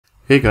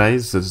Hey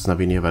guys, this is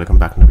Naveen here. Welcome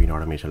back to Naveen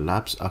Automation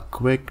Labs. A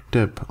quick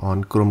tip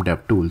on Chrome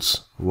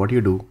DevTools. What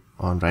you do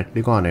on right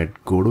click on it,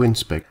 go to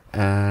inspect,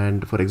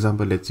 and for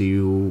example, let's say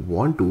you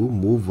want to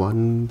move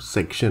one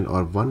section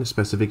or one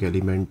specific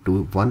element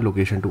to one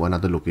location to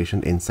another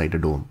location inside a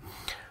DOM.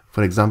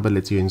 For example,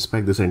 let's say you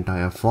inspect this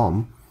entire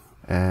form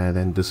and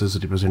then this is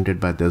represented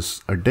by this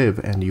a div,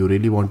 and you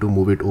really want to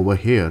move it over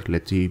here.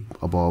 Let's see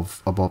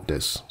above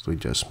this. So you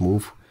just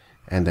move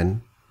and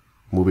then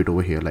move it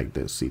over here like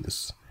this. See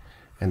this.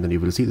 And then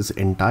you will see this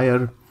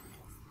entire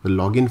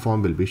login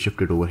form will be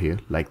shifted over here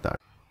like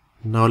that.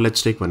 Now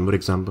let's take one more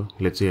example.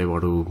 Let's say I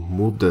want to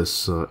move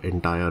this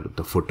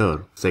the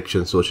footer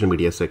section, social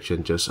media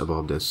section, just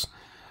above this.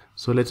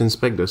 So let's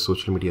inspect this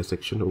social media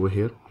section over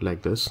here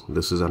like this.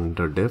 This is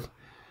under div,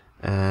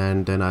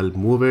 and then I'll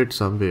move it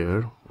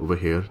somewhere over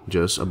here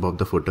just above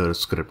the footer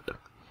script,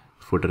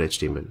 footer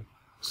HTML.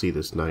 See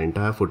this, the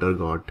entire footer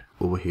got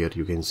over here.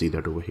 You can see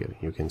that over here.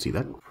 You can see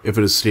that. If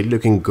it is really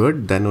looking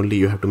good, then only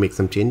you have to make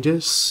some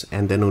changes,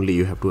 and then only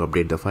you have to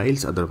update the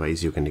files.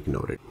 Otherwise you can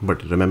ignore it.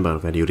 But remember,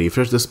 when you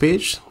refresh this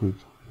page,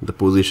 the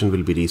position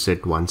will be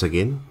reset once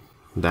again.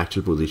 The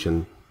actual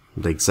position,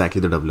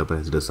 exactly the developer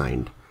has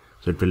designed.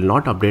 So it will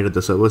not update at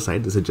the server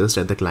side. This is just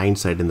at the client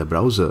side in the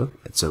browser.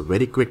 It's a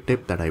very quick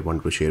tip that I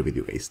want to share with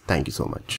you guys. Thank you so much.